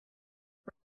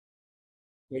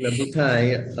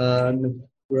Rabotai,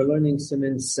 we're learning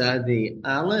Siman Sadi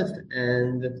Aleph,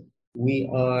 and we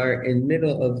are in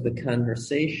middle of the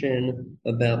conversation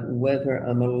about whether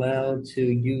I'm allowed to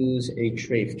use a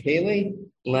treif keli.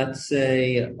 Let's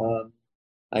say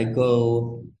I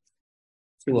go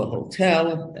to a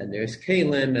hotel and there's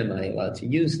kalim. Am I allowed to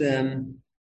use them?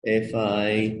 If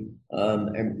I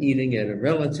am eating at a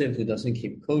relative who doesn't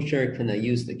keep kosher, can I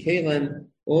use the kalim?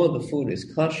 All the food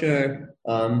is kosher,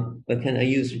 but can I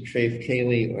use a treif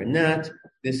keli or not?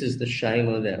 This is the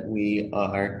shaila that we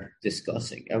are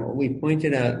discussing. And what we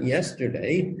pointed out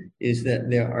yesterday is that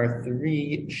there are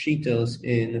three shitos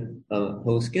in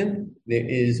Poskim. There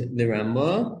is the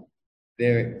Ramah,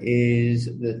 there is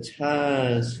the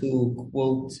Taz who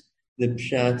quotes the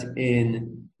Pshat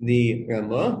in the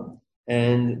Ramah,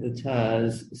 and the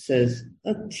Taz says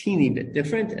a teeny bit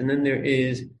different. And then there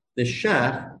is the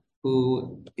Shach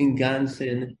who in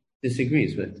Gansin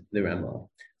disagrees with the Ramah.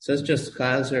 So it's just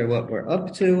chazer what we're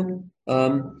up to.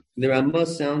 The Ramah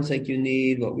sounds like you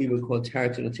need what we would call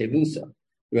taratul tevusa.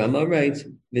 The Ramah writes,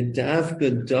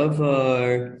 "V'davka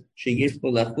davar sheyesh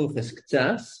bo lachuchas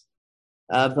k'tas."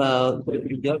 Aval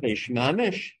yavesh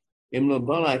mamish im lo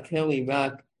bala keli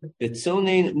rak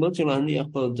betzonin mutar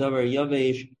laniach bo davar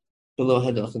yavesh below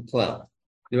hadach klal.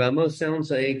 The Ramah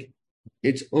sounds like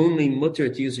it's only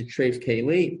mutar to use a treif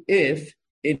keli if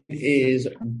it is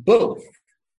both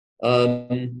a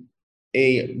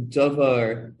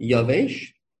davar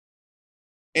yavesh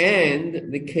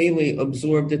and the keli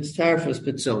absorbed its tarfus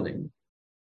betzonin.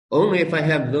 Only if I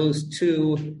have those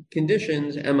two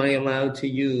conditions am I allowed to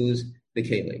use the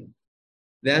keli.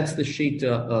 That's the shita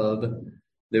of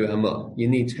the Ramah. You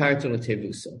need tartul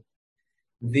tevusa.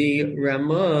 The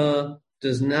Ramah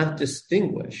does not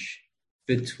distinguish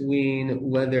between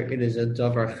whether it is a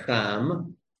davar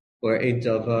cham or a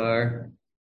davar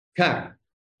kar.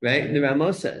 Right? The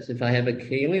Ramah says if I have a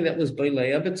keli that was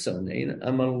b'leia b'tzonein,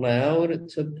 I'm allowed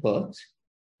to put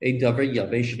a davar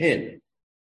yavesh in.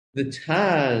 The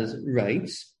Taz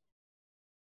writes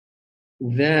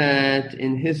that,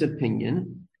 in his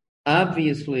opinion,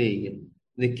 obviously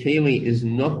the keli is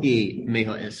noki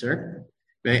meha iser,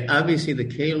 right? Obviously the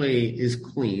keli is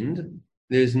cleaned.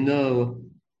 There's no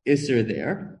iser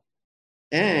there.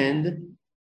 And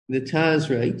the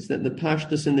Taz writes that the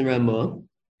pashtus in the Ramah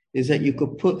is that you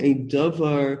could put a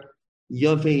davar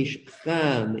yavesh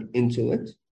cham into it.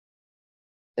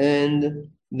 And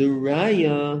the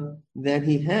raya that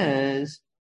he has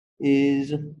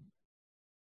is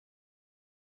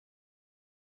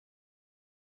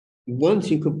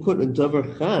once you could put a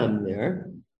davar cham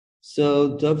there,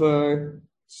 so davar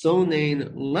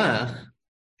sonein lach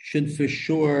should for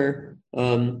sure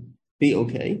be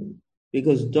okay,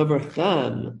 because davar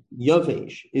cham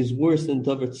yavesh is worse than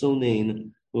davar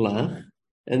sonein lach,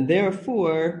 and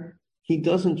therefore he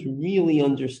doesn't really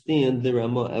understand the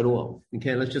Ramah at all.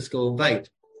 Okay, let's just go right.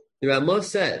 The Ramah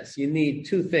says you need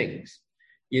two things.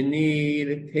 You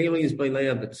need kelis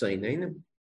b'leia b'tzonein,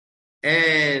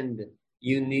 and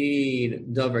you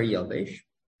need davar yavesh.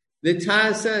 The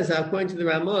Taz says, according to the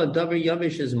Ramah, davar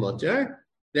yavesh is mutter.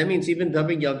 That means even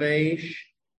davar yavesh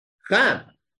cham.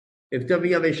 If davar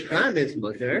yavesh cham is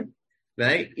mutter,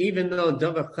 right? Even though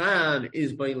davar cham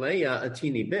is b'leia a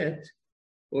teeny bit,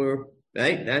 or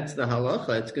right, that's the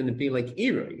halacha. It's going to be like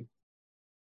irui.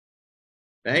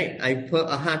 Right? I put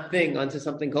a hot thing onto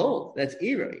something cold. That's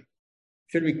irui.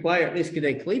 Should require at least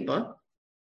kedei klipa.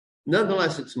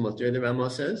 Nonetheless, it's mutter, the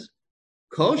Ramah says.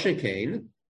 Kol shekain,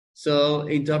 so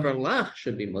a davar lach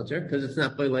should be mutter because it's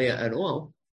not b'leia at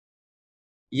all.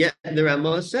 Yet the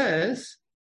Ramah says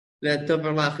that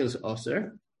davar lach is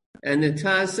osir, and the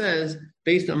Taz says,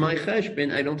 based on my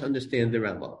cheshbon, I don't understand the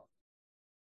Ramah.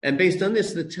 And based on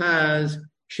this, the Taz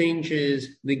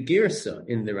changes the girsa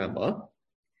in the Ramah.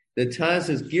 The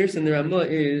Taz's girsa in the Ramah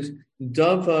is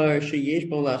davar sheyesh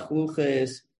bo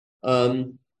lachluches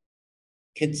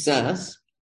kitzas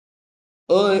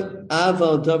or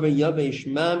aval davar yavesh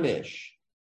mamish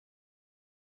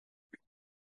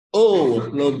o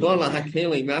lo bala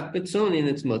hakeli rak betzonin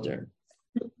its mutter.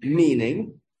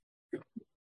 Meaning,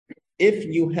 if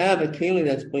you have a keli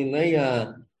that's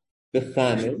b'leia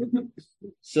b'chamim,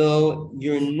 so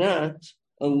you're not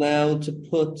allowed to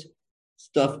put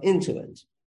stuff into it.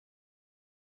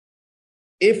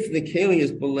 If the keli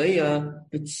is b'leia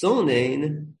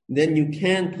b'tzonein, then you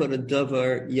can put a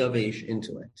davar yavesh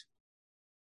into it.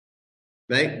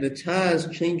 Right? The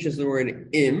Taz changes the word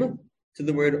im to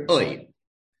the word oy,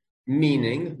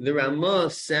 meaning the Ramah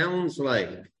sounds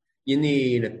like you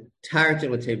need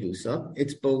tartul tevusa.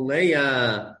 It's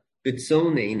b'leia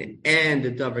b'tzonein and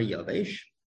a davar yavesh.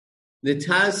 The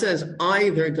Taz says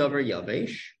either davar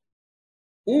yavesh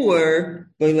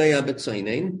or Baleya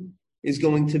Betzainin is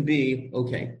going to be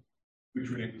okay. Which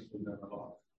would include that a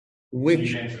lot.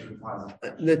 Which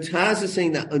the Taz is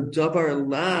saying that a davar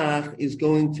lach is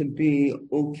going to be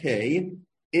okay.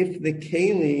 If the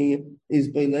keli is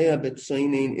Baleya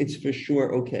Betzainin, it's for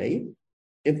sure okay.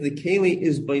 If the keli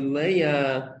is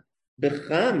Baleya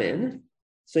Bechamin,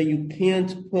 so you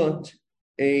can't put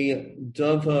a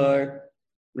davar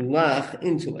lach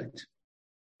into it,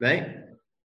 right?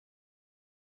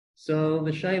 So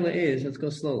the shaila is, let's go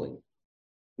slowly.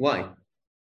 Why?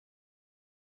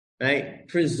 Right?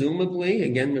 Presumably,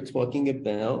 again, we're talking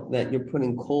about that you're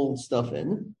putting cold stuff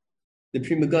in. The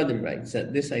Pri Megadim writes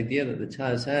that this idea that the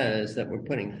Taz has that we're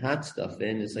putting hot stuff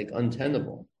in is like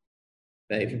untenable.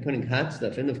 Right? If you're putting hot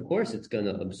stuff in, of course it's going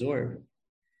to absorb.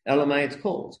 Elamai, it's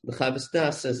cold. The Chavos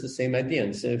Das says the same idea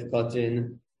in Seif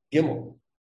Katan Gimel.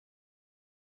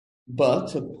 But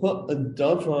to put a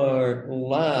davar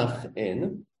lach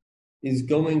in is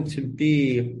going to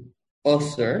be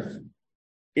osir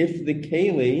if the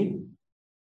keli,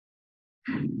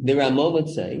 the Ramah would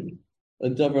say, a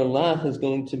davar lach is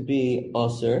going to be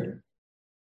osir,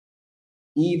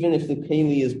 even if the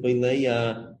keli is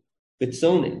beleya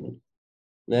bitzonin,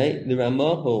 right? The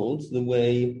Ramah holds the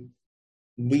way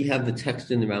we have the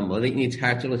text in the Ramah that needs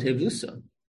hartel tevusa.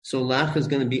 So lach is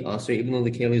going to be osir even though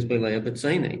the keli is beleya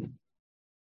bitzonin.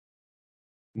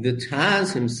 The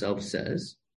Taz himself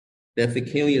says that if the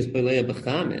keli is beleya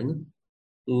b'chamin,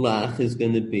 lach is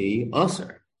going to be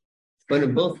osir. But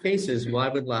in both cases, why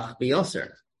would lach be osir?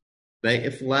 Right?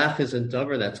 If lach is a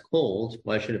davar that's cold,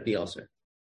 why should it be osir?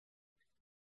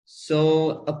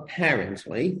 So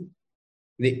apparently,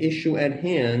 the issue at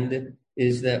hand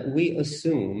is that we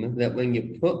assume that when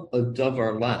you put a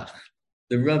davar lach,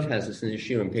 the Rav has this in the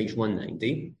Shir on page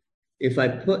 190. If I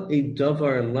put a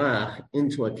davar lach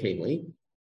into a keli,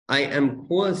 I am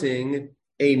causing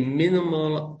a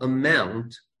minimal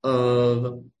amount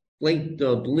of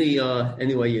blia,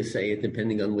 any way you say it,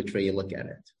 depending on which way you look at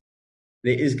it.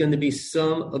 There is going to be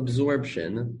some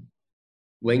absorption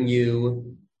when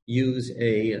you use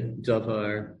a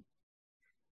davar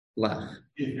lach.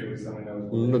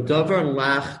 The davar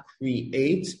lach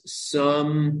creates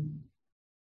some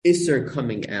isser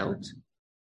coming out.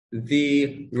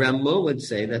 The Ramah would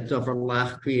say that davar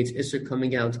lach creates isser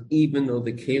coming out even though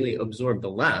the keli absorbed the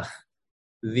lach.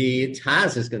 The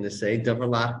Taz is going to say davar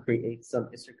lach creates some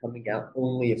isser coming out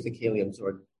only if the keli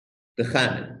absorbed the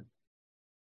chamin.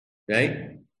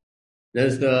 Right?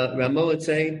 Does the Ramah would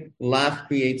say lach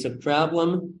creates a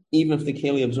problem even if the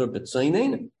keli absorbed the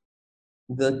tzainin?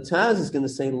 The Taz is going to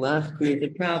say lach creates a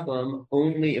problem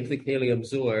only if the keli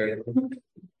absorbed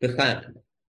the chamin.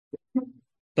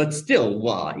 But still,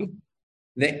 why?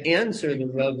 The answer the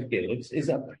Rav gives is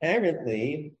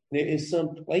apparently there is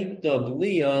some plate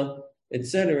blia,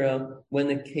 etc., when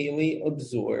the keli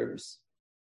absorbs,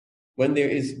 when there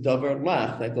is davar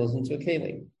lach that goes into a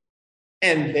keli.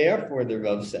 And therefore, the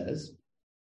Rav says,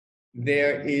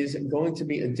 there is going to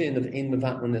be a din of ein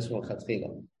mevatlan nisra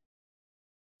chatchila.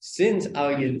 Since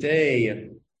al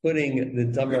yedei putting the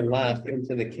davar lach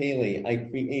into the keli, I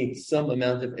create some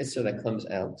amount of isser that comes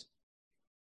out.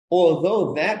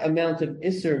 Although that amount of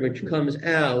isser which comes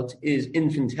out is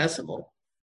infinitesimal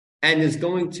and is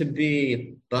going to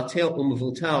be batel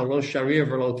umvutal lo sharir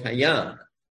v'lo kayam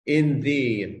in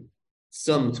the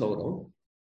sum total,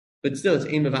 but still it's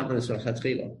ein mevatlan nisra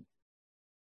chatchila.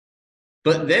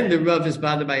 But then the Rav is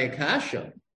bothered by a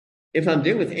kasha. If I'm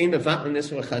dealing with ein mevatlan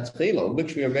nisra chatchila,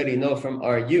 which we already know from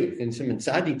our youth in Siman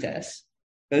Tzadi test,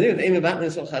 if I'm dealing with ein mevatlan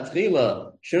nisra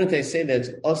chatchila, shouldn't I say that it's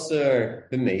osir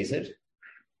b'mezid?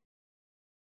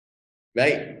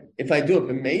 Right? If I do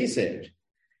it b'mezid,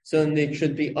 so then it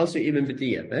should be also even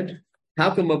b'diavad.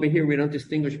 How come over here we don't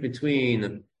distinguish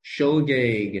between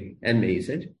shogeg and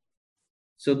mezid?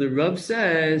 So the Rav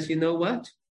says, you know what?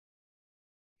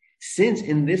 Since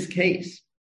in this case,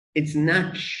 it's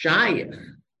not shaykh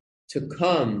to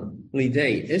come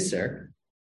lidei isser,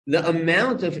 the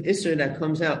amount of isser that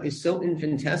comes out is so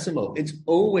infinitesimal, it's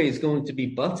always going to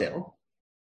be batel.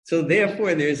 So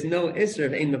therefore, there is no isser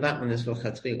of ein mevatlan nisra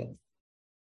chatchila.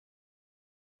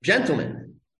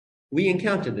 Gentlemen, we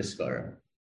encountered this svara.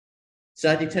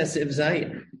 Tzadi tesiv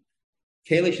zayin.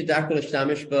 Keli shadakol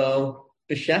ishtamish bo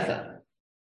b'shefa.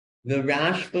 The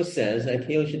Rashba says that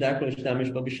keli shadakol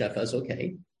ishtamish bo b'shefa is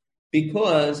okay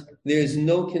because there's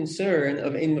no concern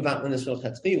of ein mevatlan nisra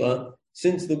chatchila,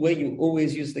 since the way you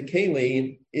always use the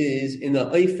keli is in the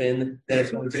oifen that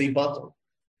it's going to be bottled.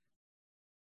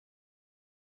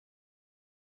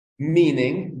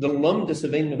 Meaning, the lumdus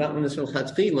of ein mevatlan nisra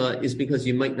chatchila is because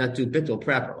you might not do bittul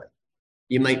properly.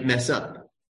 you might mess up.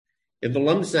 If a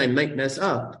lumsai might mess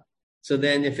up, so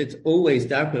then if it's always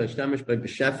darkul shtamish by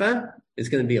b'shefa, it's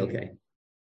going to be okay.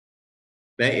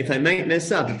 Right? If I might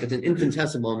mess up, if it's an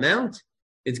infinitesimal amount,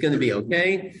 it's going to be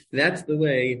okay. That's the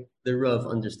way the Rav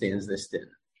understands this din.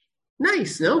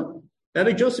 Nice, no?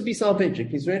 Rabbi Joseph B. Soloveitchik,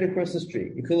 he's right across the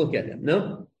street. You can look at him,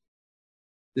 no?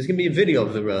 There's going to be a video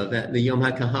of the Rav at the Yom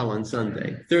HaKahal on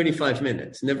Sunday. 35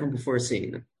 minutes, never before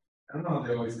seen. I don't know if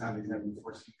they always have these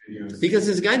before seen videos. Because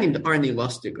there's a guy named Arnie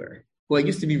Lustiger, who I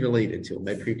used to be related to in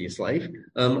my previous life.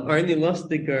 Arnie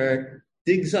Lustiger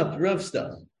digs up Rav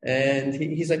stuff. And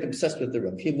he's like obsessed with the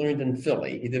Rav. He learned in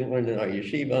Philly. He didn't learn in our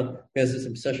yeshiva. He has this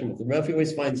obsession with the Rav. He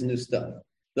always finds new stuff.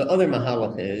 The other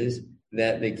mahalach is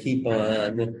that they keep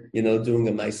on, doing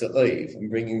a Maisa Oiv and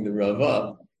bringing the Rav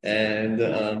up. And,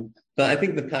 but I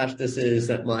think the pashtus is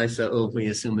that Maisa Oiv we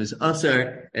assume is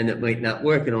Asar, and it might not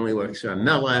work. It only works for a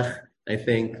Melech, I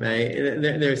think, right?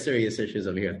 There are serious issues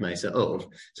over here with Maisa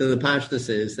Oiv. So the pashtus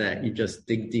is that you just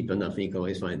dig deep enough and you can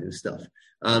always find new stuff.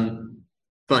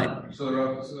 Fine. So the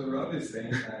Rav is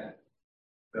saying that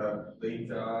the plate,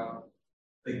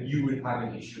 like you would have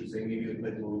an issue saying maybe the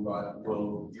plate will got,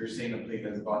 well, you're saying the plate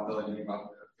has got the and about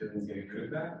feelings getting rid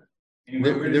of that.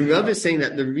 The Rav is saying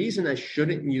that the reason I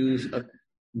shouldn't use a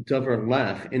davar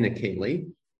lach in a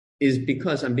keli is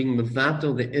because I'm being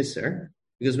mevatel the isser,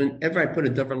 because whenever I put a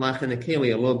davar lach in a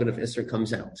keli, a little bit of isser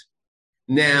comes out.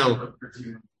 Now,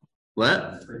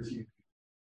 what?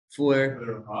 For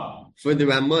the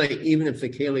Ramah, even if the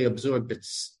keli absorbed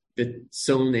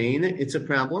bitzonain, it's a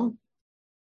problem.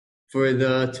 For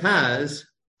the Taz,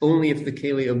 only if the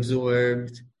keli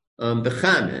absorbed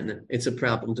bechamin, it's a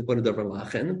problem to put a davar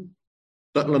lachen.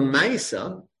 But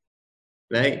lamaisa,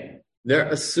 right? They're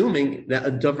assuming that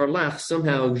a davar lach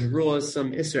somehow draws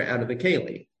some isser out of the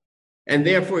keli, and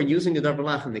therefore using a davar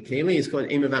lach in the keli is called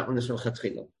eim avat l'nishal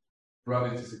chatchila.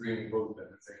 Rav is disagreeing with both of them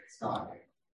and saying it's not.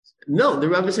 No, the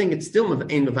Rav is saying it's still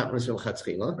aim avat l'nishal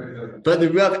chatchila, but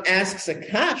the Rav asks a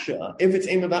kasha, if it's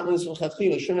aim avat l'nishal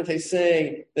chatchila, shouldn't they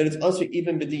say that it's also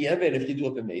even b'di'evet if you do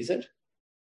a b'mezid?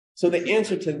 So the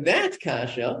answer to that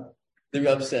kasha, the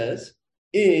Rav says,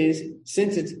 is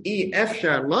since it's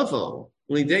efshar lavo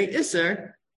lidei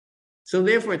iser, so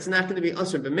therefore it's not going to be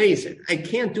usher b'mezid. I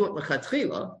can't do it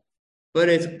l'chatchila, but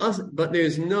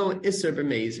there's no iser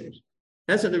b'mezid.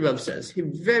 That's what the Rav says. He's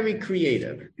very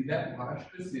creative. Is that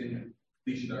pashtus in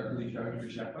Lishadar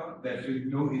that there's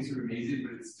no iser b'mezid,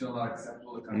 but it's still not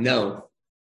acceptable? No.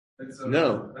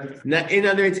 In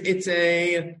other words,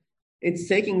 it's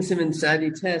taking some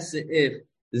inside test if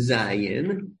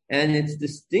Zayin, and it's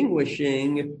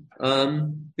distinguishing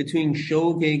between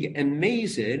Shogeg and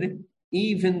Mazid,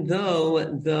 even though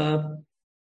the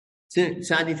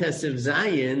Tzadi test of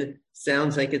Zayin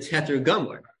sounds like it's Heter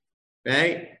Gomor,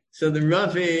 right? So the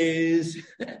Rav is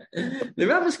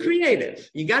creative.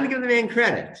 You got to give the man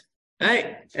credit,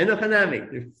 right?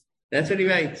 Enochanami. That's what he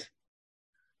writes.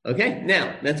 Okay,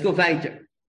 now let's go weiter.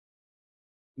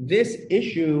 This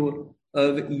issue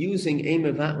of using Eim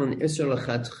Avat Isser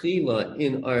L'Chatchila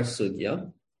in our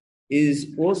sugya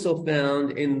is also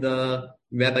found in the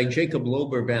Rabbi Jacob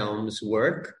Loberbaum's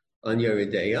work on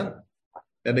Yeridea.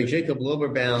 Rabbi Jacob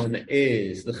Loberbaum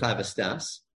is the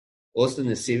Chavastas, also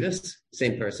the Nesivis,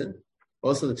 same person,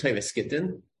 also the Torah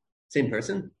Skittin, same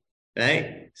person,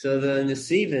 right? So the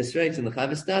Nesivis writes in the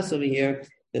Chavastas over here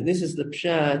that this is the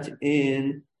pshat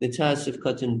in the Taz of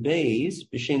Katan Beis,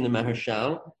 B'Shem the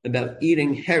Maharshal, about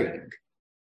eating herring.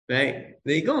 Right?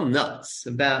 They go nuts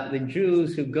about the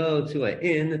Jews who go to an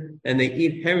inn and they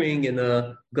eat herring in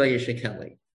a goyish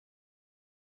keli.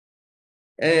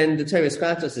 And the Torah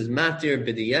Chatos is matir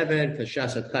b'di'eved,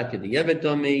 kashas atchak b'di'eved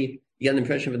domi. You get an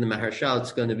impression from the Maharshal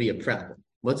it's going to be a problem.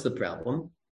 What's the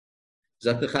problem?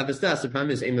 Zak the Chavastas, the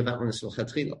problem is eim avat l'nishal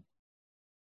chatchila.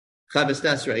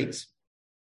 Chavastas writes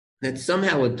that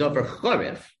somehow a davar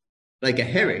chorif, like a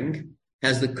herring,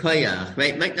 has the koyach,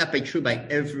 right? It might not be true by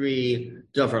every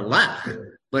davar lach,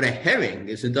 but a herring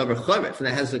is a davar chorif, and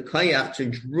it has the koyach to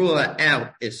draw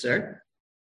out iser.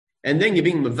 And then you're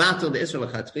being mevatel the iser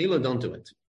l'chatchila, don't do it.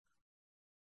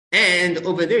 And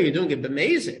over there you're doing it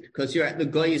b'mezid, because you're at the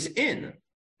goy's inn,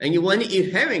 and you want to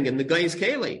eat herring in the goy's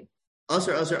keli.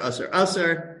 Aser, aser, aser,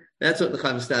 aser. That's what the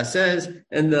Chavastas says,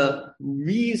 and the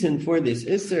reason for this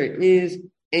iser is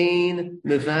ein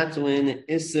mevatlin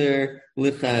iser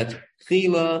lichat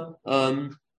chila.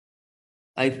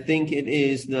 I think it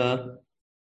is the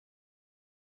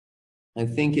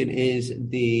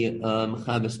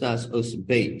Chavastas os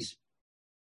beit.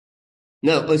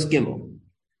 No, os gimel.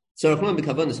 Sarachman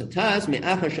b'kavanas hataz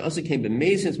me'achar she'asa came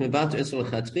b'mezins mevato isra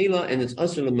l'chatchila, and it's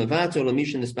asr l'mevato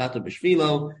l'mishin nispato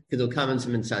b'shvilo k'dol kamen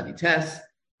simin sadi tes.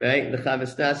 Right, the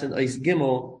Chavis Das and Eis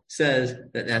Gimel says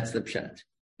that that's the pshat.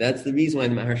 That's the reason why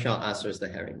the Maharshal asers the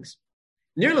herrings.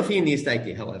 Near Lafi in the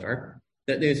Estaiti, however,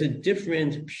 that there's a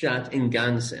different pshat in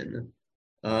Gansen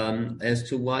as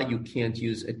to why you can't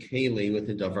use a keli with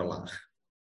a davar lach.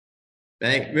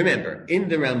 Right? Remember, in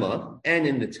the Ramah and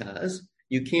in the Taz,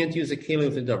 you can't use a keli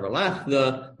with a davar lach.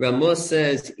 The Ramah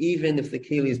says even if the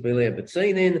keli is b'leia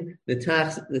b'tzainin, the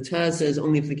Taz says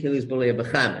only if the keli is b'leia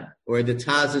b'chamen, or the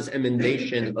Taz's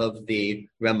emendation of the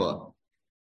Ramah.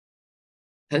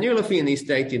 Hanir Lafi in the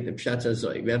Estaiti the pshat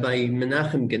azoi, Rabbi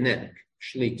Menachem Genek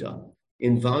Shlita,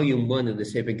 in volume 1 of the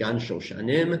Sefer Gan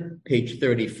Shoshanim, page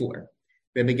 34.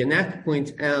 Rabbi Genak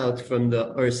points out from the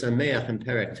Or Sameach and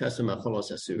Perek Tassim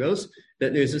Acholos Asuros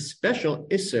that there's a special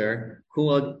Isser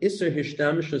called Isser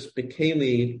Hishtamshus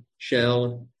Bekeli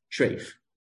Shel Treif.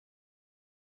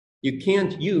 You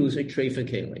can't use a treif of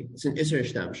keli. It's an Isser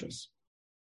Hishtamshus.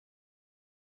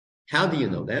 How do you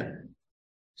know that?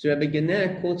 So Rabbi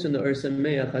Genak quotes in the Or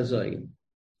Sameach Hazoi.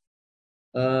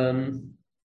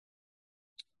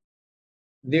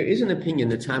 There is an opinion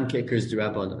that Tam Kicker is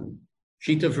D'Rabbanan.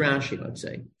 Sheet of Rashi, let's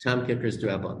say. Tam Kicker is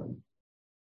D'Rabbanan.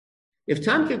 If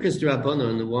Tam Kicker is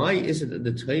D'Rabbanan, why is it that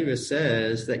the Torah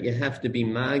says that you have to be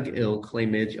Mag-il Klei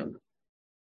Midyan?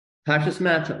 Pashas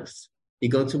Matos. You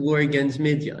go to war against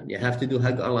Midyan. You have to do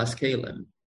Hagalas Kalim.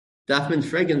 Dafman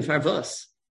Fregan Farvus.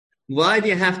 Why do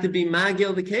you have to be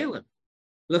Mag-il the Kalim?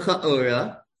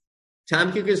 L'cha'ora.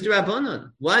 Tam Kicker is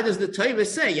D'Rabbanan. Why does the Torah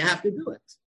say you have to do it?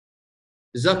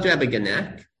 Zok Rabbi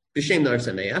Genek, b'shem Or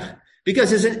Sameach,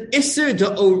 because it's an Isser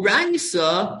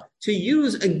d'Oraisa to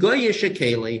use a Goyish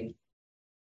Keli.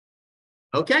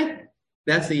 Okay?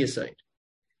 That's the Yesod.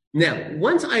 Now,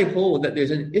 once I hold that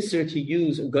there's an Isser to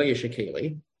use a Goyish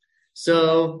Keli,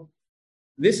 so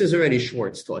this is already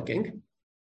Schwartz talking.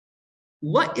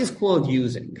 What is called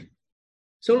using?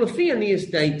 So, Lefi Aniyas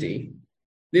Daiti,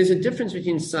 there's a difference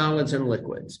between solids and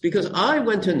liquids, because I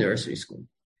went to nursery school.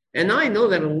 And I know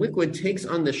that a liquid takes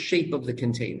on the shape of the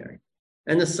container,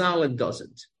 and the solid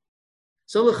doesn't.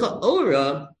 So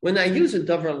l'cha'ora, when I use a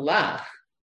davar lach,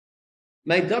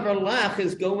 my davar lach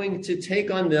is going to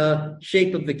take on the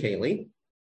shape of the keli,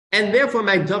 and therefore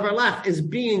my davar lach is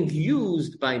being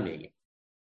used by me.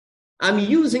 I'm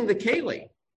using the keli,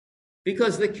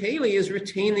 because the keli is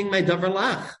retaining my davar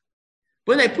lach.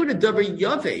 When I put a davar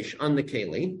yavesh on the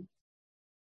keli,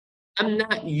 I'm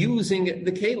not using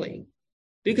the keli.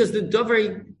 Because the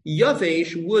davar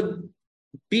yavesh would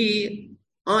be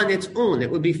on its own. It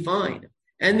would be fine.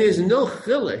 And there's no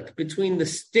chilik between the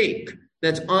steak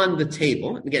that's on the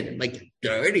table. Again, like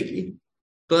dirty,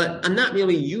 but I'm not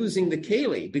really using the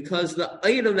keli because the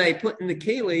item that I put in the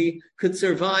keli could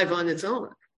survive on its own.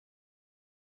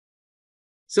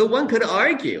 So one could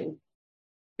argue,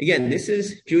 again, this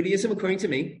is Judaism according to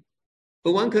me,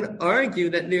 but one could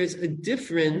argue that there's a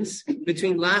difference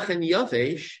between lach and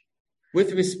yavesh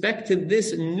with respect to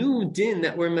this new din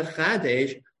that we're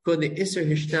mechadesh called the Isser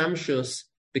Hishtamshus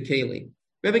Bekeli.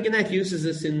 Rabbi Genek uses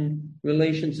this in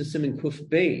relation to Siman Kuf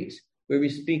Beis, where we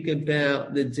speak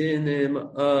about the dinim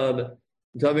of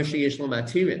Davar Sheyesh Lo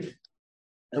Matirin,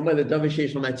 and whether Davar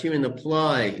Sheyesh Lo Matirin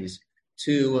applies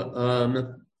to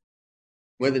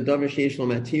whether Davar Sheyesh Lo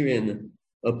Matirin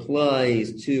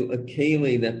applies to a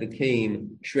keli that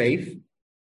became treif.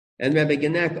 And Rabbi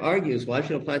Genek argues, why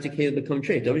should it apply to keli become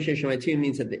treif? Davar Sheyesh Lo Matirin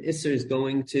means that the Isser is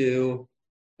going to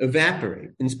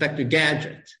evaporate. Inspector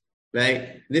Gadget,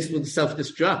 right? This will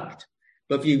self-destruct.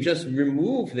 But if you just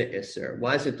remove the Isser,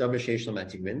 why is it Davar Sheyesh Lo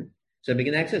Matirin? So Rabbi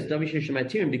Genek says Davar Sheyesh Lo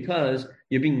Matirin because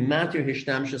you're being matir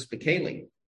hishtamshus bekeli.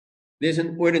 There's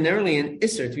ordinarily an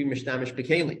Isser to be mishtamish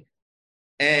bekeli.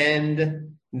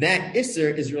 And that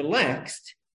Isser is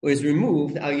relaxed or is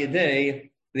removed al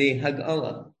yedei the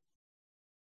Hag'ala.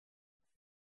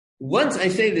 Once I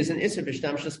say there's an Isser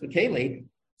b'shtamshus bekeli,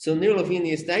 so near Levin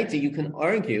the Estaiti, you can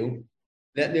argue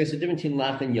that there's a difference between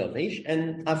lach and yavesh,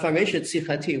 and afareshet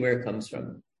sichati, where it comes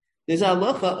from. There's a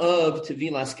halacha of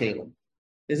tevilas kelim.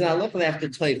 There's a halacha they have to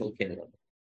tovel kelim.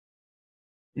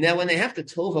 Now, when they have to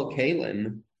tovel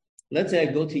kelim, let's say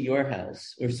I go to your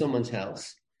house or someone's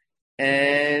house,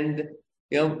 and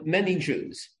many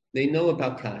Jews, they know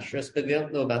about kashrus, but they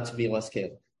don't know about tevilas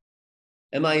kelim.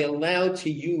 Am I allowed to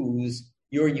use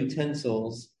your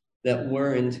utensils that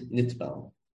weren't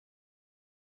nitbal?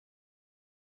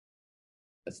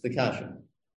 That's the kasha.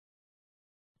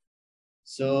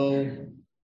 So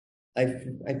I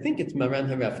think it's Maran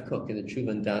Harav Kook in the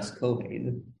Tshuvan Das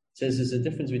Kohen says there's a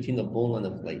difference between a bowl and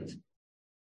a plate.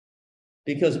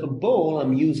 Because a bowl,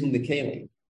 I'm using the keli.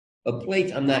 A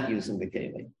plate, I'm not using the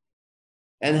keli.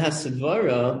 And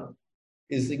hasavara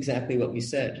is exactly what we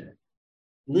said.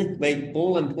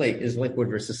 Bowl and plate is liquid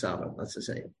versus solid. Let's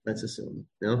assume.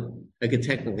 No, I could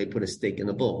technically put a steak in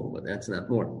a bowl, but that's not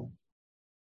normal.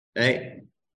 Right?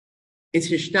 It's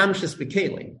hishtamshus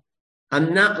b'keli.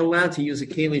 I'm not allowed to use a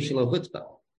keli shelo hutba.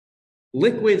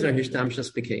 Liquids are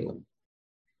hishtamshus b'keli.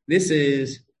 This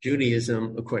is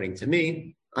Judaism, according to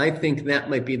me. I think that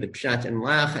might be the pshat and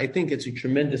lach. I think it's a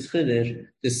tremendous chiddush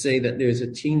to say that there's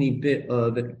a teeny bit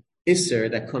of Isser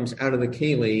that comes out of the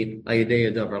keli,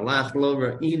 ayadeya davar lach, lo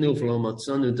ra'inu v'lo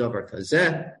matzanu davar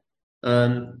kazeh.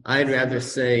 I'd rather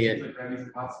say it.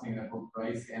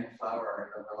 Rice and flour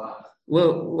are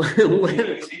well,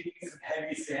 taking some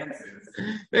heavy stances.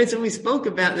 Right, so we spoke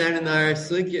about that in our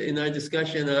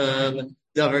discussion of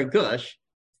davar gush.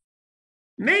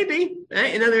 Maybe,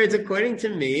 right? In other words, according to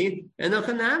me, and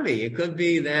Hanami, it could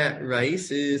be that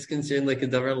rice is considered like a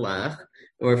davar lach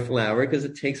or flour because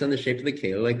it takes on the shape of the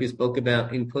keli, like we spoke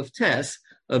about in Kuf Tes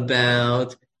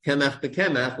about kemach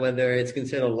b'kemach, whether it's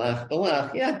considered a lach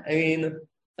b'lach. Yeah, I mean,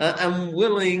 I'm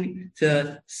willing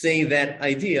to say that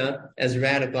idea as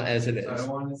radical as it is. I don't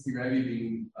want to see Rebbe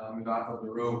being off of the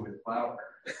road with flour.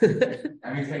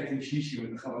 I'm expecting shishi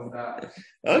with chavos.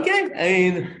 Okay, I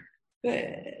mean.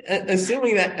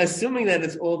 Assuming that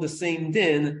it's all the same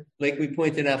din, like we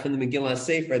pointed out from the Megillah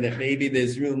Sefer, that maybe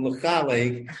there's room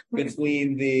l'chalek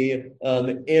between the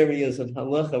areas of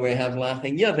halacha where I have lach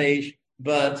and yavesh,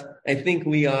 but I think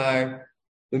we're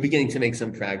beginning to make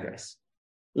some progress.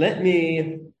 Let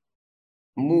me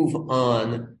move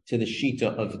on to the shita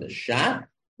of the Shach.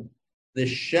 The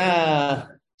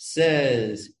Shach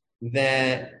says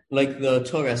that, like the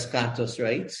Torah Skatos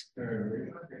writes.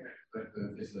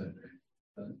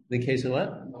 The case of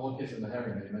what? The whole case of the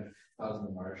Herring that you mentioned,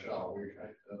 thousand Marshall.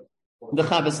 The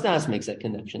Chabas Das makes that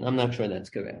connection. I'm not sure that's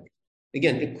correct.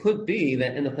 Again, it could be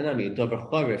that in the Hanami, Dover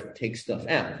Charif takes stuff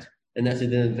out, and that's a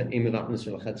din of Emiratnus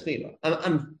or Chatzchila.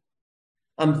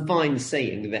 I'm fine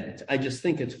saying that. I just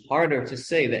think it's harder to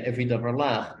say that every Dover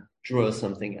Lach draws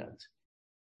something out.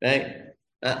 Right?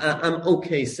 I'm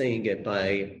okay saying it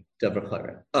by Dover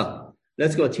Charif.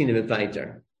 Let's go Tina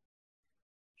V'Vaiter.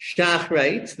 Shach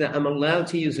writes that I'm allowed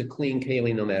to use a clean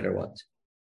keli no matter what.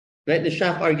 Right? The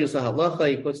Shach argues the halacha,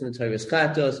 he puts in the Torah's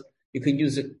chatos, you can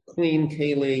use a clean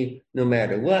keli no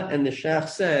matter what, and the Shach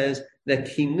says that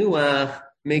kinuach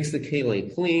makes the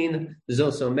keli clean. There's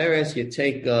also meres, you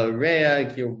take a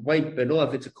rag, you wipe it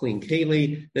off, it's a clean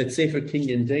keli. That Sefer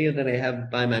Kinyan Deya that I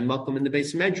have by my makom in the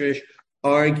base medrash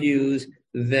argues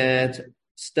that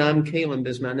stam kelim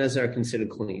bismanez are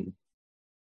considered clean.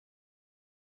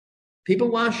 People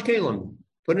wash kelim,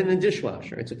 put it in the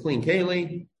dishwasher. It's a clean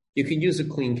keli. You can use a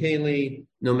clean keli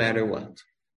no matter what.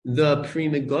 The Pri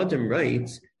Megadim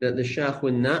writes that the Shach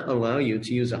would not allow you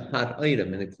to use a hot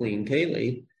item in a clean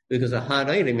keli because a hot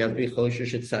item, you have to be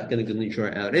choshesh, it's not going to draw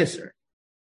out Isser.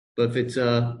 But if it's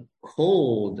a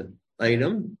cold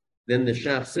item, then the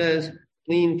Shach says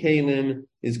clean kelim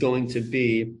is going to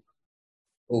be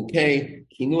okay.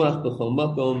 Kinuach b'chol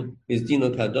makom is dino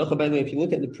kadocha. By the way, if you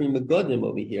look at the Pri Megadim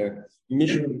over here,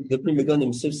 the Pri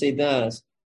Megadim Sifsei Das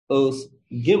Os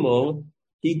Gimel,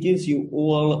 he gives you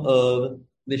all of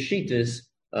the shitas.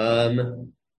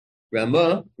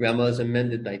 Ramah is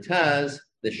amended by Taz.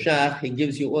 The Shach, he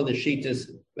gives you all the shitas,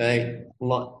 right,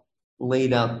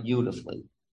 laid out beautifully.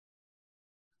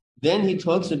 Then he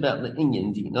talks about the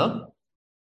Inyan Dina.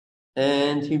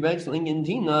 And he writes Inyan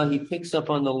Dina, he picks up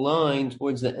on the line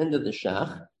towards the end of the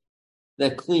Shach,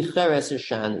 that Kli Cheres is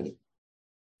Shani.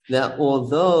 That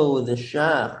although the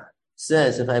Shach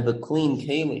says if I have a clean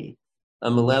keli,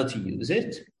 I'm allowed to use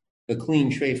it. A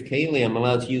clean treif keli, I'm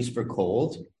allowed to use for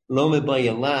cold. Lo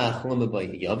mebaya lach, lo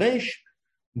mebaya yavesh.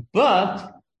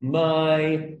 But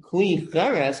my Kli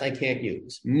Cheres I can't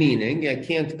use. Meaning, I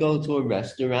can't go to a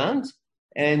restaurant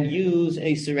and use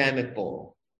a ceramic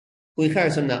bowl. Kli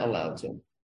Cheres I'm not allowed to.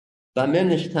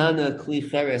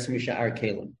 Kli Cheres misha'ar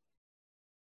kelim.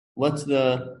 What's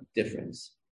the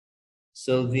difference?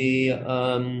 So the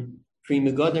Pri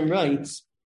Megadim writes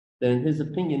that in his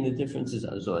opinion the difference is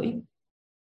azoi.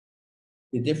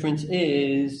 The difference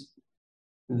is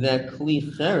that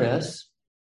Kli Cheres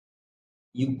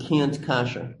you can't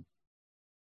kasher.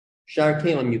 Shar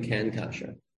kelim you can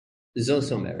kasher. There's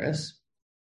also meres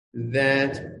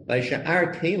that by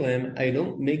sha'ar kelim I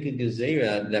don't make a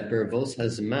gezerah that bervos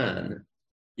hazman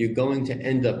you're going to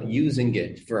end up using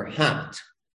it for hot,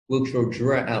 which will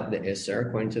draw out the Isser,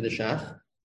 according to the Shach.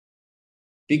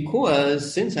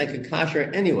 Because since I could kasher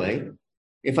it anyway,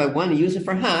 if I want to use it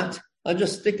for hot, I'll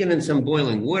just stick it in some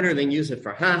boiling water, then use it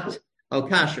for hot. I'll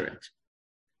kasher it.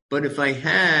 But if I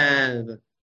have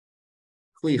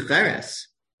kli cheres,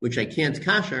 which I can't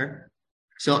kasher,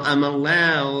 so I'm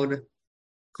allowed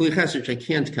kli cheres, which I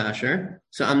can't kasher,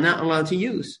 so I'm not allowed to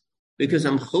use because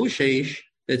I'm choshesh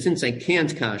that since I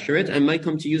can't kasher it, I might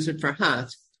come to use it for hat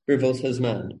for Vos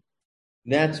Hazman.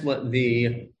 That's what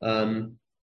the Pri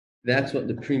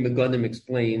Megadim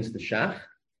explains the Shach,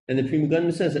 and the Pri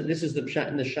Megadim says that this is the pshat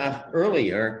in the Shach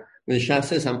earlier, when the Shach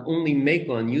says I'm only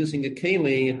on using a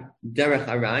keli derech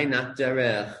arai, not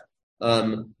derech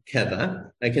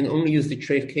keva. I can only use the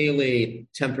treif keli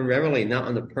temporarily, not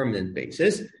on a permanent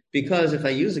basis. Because if I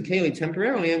use a keli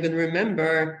temporarily, I'm going to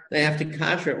remember that I have to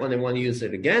kasher it when I want to use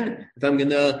it again. If I'm going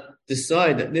to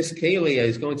decide that this keli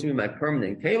is going to be my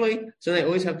permanent keli, so I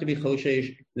always have to be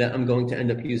choshesh that I'm going to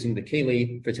end up using the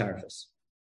keli for tarfus.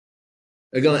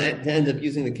 I'm going to end up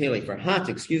using the keli for hat,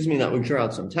 that would draw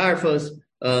out some tarfus,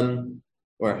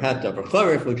 or hat over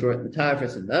charif, would draw out the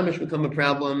tarfus, and damish become a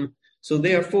problem. So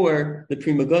therefore, the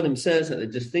Pri Megadim says that the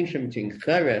distinction between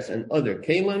cheres and other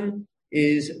kelim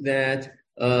is that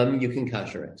you can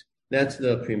kasher it. That's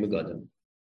the Pri Megadim.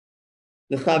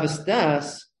 The Chavas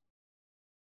Das,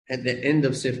 at the end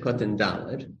of Sifkat and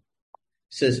Daled,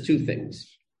 says two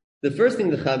things. The first thing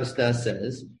the Chavas Das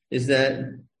says is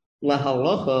that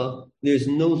lahalacha, there's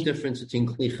no difference between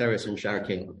kli cheres and shar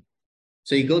kelim.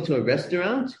 So you go to a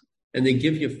restaurant and they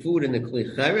give you food in the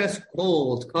kli cheres,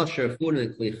 cold kosher food in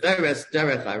the kli cheres,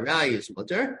 derech arai is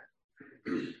mutter.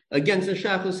 Against the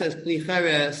Shach who says kli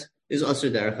cheres is asur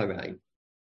derech arai.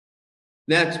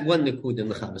 That's one nikud in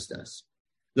the Chavas Das.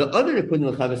 The other nikud in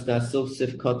the Chavas Das, so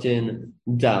Sifkat in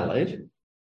Daled.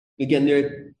 Again, there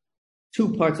are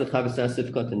two parts of Chavas Das,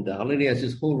 Sifkat and Daled. He has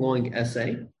his whole long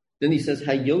essay. Then he says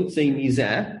Hayotze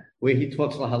Mizeh, where he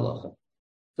talks lahalacha.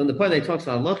 So in the part that he talks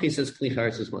lahalacha, he says Kli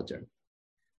Cheres is mutter.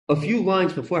 A few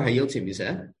lines before Hayotze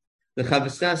Mizeh, the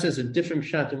Chavas Das says a different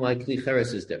shot in why Kli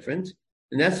Cheres is different,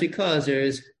 and that's because there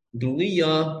is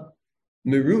Gliya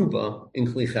Meruba in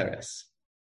Kli Cheres.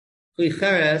 Kli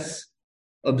Cheres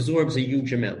absorbs a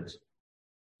huge amount.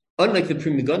 Unlike the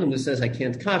Pri Megadim who says I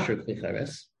can't kasher Kli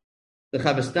Cheres, the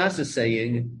Chavas Das is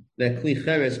saying that Kli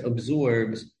Cheres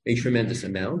absorbs a tremendous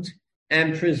amount,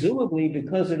 and presumably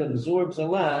because it absorbs a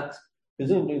lot,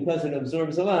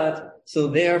 so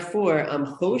therefore I'm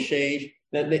choshesh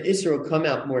that the Isra will come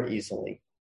out more easily.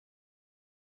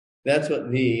 That's what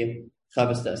the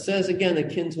Chavas Das says. Again,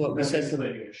 akin to what we said.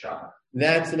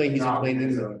 That's the way he's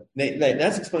explaining.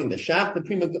 That's explaining the Shach.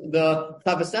 The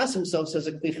Chavas Das himself says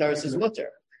that Kli Cheres is mutter.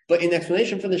 But in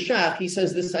explanation for the Shach, he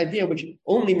says this idea, which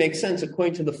only makes sense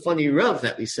according to the funny Rav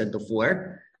that we said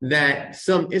before, that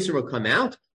some Isra will come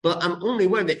out, but I'm only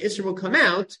aware that Isra will come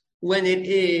out when it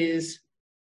is,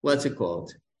 what's it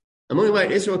called? I'm only aware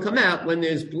that Isra will come out when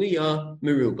there's Bliya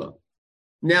Meruba.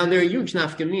 Now, there are huge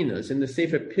nafkaminas in the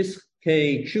Sefer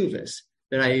Piskei Chuvas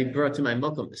that I brought to my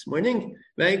makom this morning,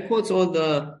 right? He quotes all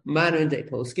the modern day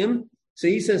poskim. So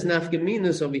he says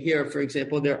nafkaminas over here, for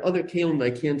example, there are other kelim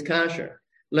that can't kasher.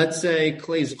 Let's say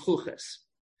klei zechuches.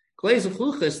 Klei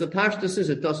zechuches, the pashtus is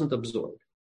it doesn't absorb.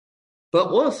 But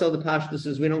also the pashtus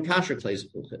is we don't kasher klei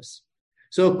zechuches.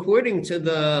 So according to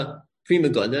the Pri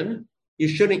Megadim, you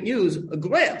shouldn't use a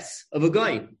glass of a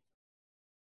guy.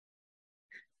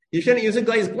 You shouldn't use a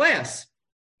guy's glass.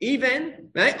 Even,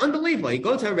 right? Unbelievable. You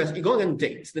go to a restaurant, you go on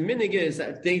dates. The minig is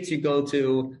that dates you go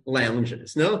to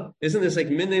lounges, no? Isn't this like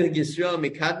minig Yisrael,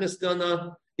 mikadmis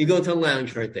dana? You go to a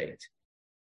lounge for a date.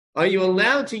 Are you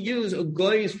allowed to use a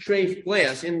guy's treif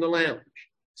glass in the lounge?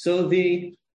 So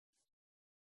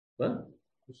what?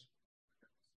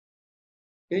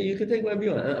 Yeah, you can take whatever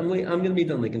you want. I'm going to be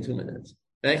done like in 2 minutes.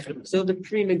 Right? So the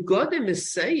Pri Megadim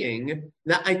is saying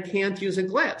that I can't use a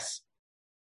glass.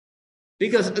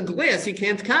 Because a glass, you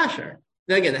can't kasher.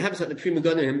 Now again, it happens that the Pri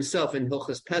Megadim himself in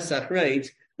Hilchos Pesach writes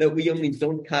that we only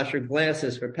don't kasher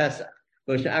glasses for Pesach.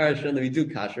 But Sha'ar we do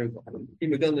kasher. Pri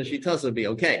Megadim Shitas will be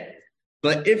okay.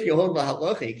 But if you hold the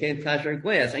halacha, you can't kasher a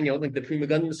glass, and you hold like the Pri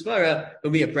Megadim Svara,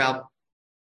 it'll be a problem.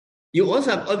 You also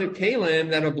have other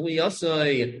kelim that are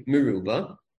bliyasai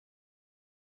meruba,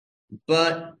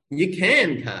 but you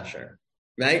can kasher,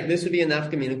 right? This would be a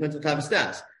nafkamina according to Chavas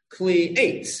Das. Kli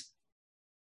eitz.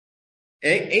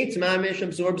 Eitz mamish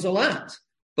absorbs a lot,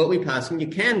 but we pass you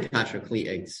can kasher kli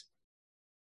eitz,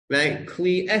 right?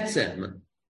 Kli etzem,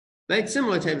 right?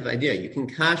 Similar type of idea. You can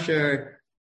kasher,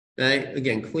 right?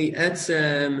 Again, kli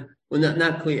etzem. Well,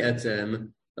 not kli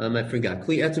etzem. I forgot.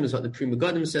 Kli etzem is what the Pri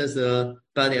Megadim says. The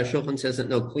Bali HaShulchan says that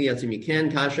no, kli etzem you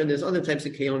can kasher. There's other types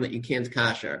of kelim that you can't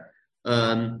kasher,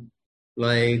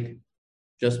 like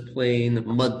just plain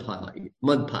mud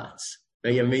pots.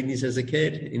 Right? You ever made these as a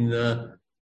kid in the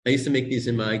I used to make these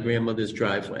in my grandmother's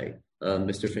driveway,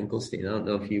 Mr. Finkelstein. I don't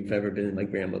know if you've ever been in my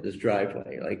grandmother's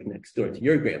driveway, like next door to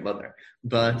your grandmother,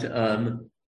 but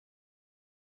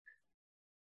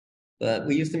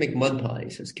we used to make mud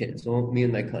pies as kids, well, me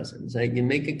and my cousins. Right? You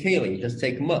make a keli, you just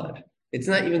take mud. It's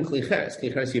not even kli cheres.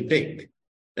 Kli cheres you bake.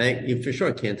 Right? You for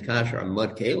sure can't kasher a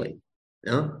mud keli.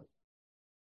 No?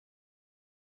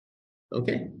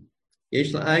 Okay.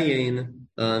 Yesh la'ayin,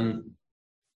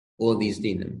 all these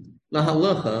dinim. La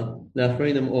halacha, the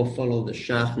Achronim all follow the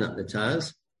shach, not the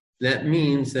taz. That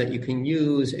means that you can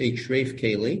use a treif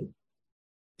keli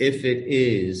if it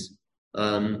is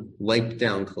wiped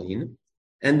down clean.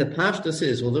 And the pashtus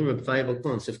is, although Reb Chaim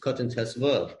Klon, Sifkat and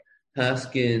Tesvav,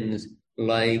 paskins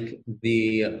like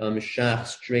the shach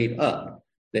straight up,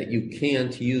 that you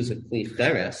can't use a kli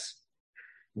cheres,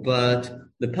 but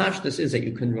the pashtus is that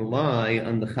you can rely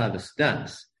on the chavas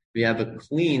das. If you have a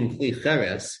clean kli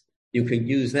cheres, you could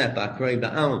use that ba'akroi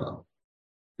ba'alma.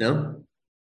 No?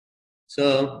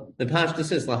 So the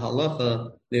pashtus is, la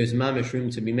halacha, there's mamish room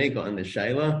to be made on the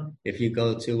shaila. If you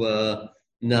go to a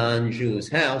non-Jew's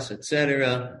house,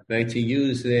 etc., right, to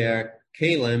use their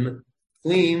kalim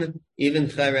clean, even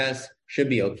cheres should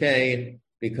be okay,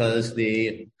 because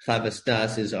the chavas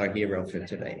das is our hero for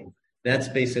today. That's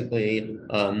basically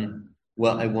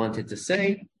what I wanted to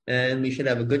say, and we should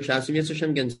have a good Shabbos.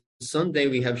 Again, Sunday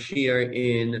we have shir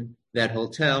in that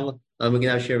hotel. We're going to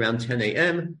have shir around 10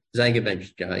 a.m. Zayga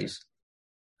bench, guys.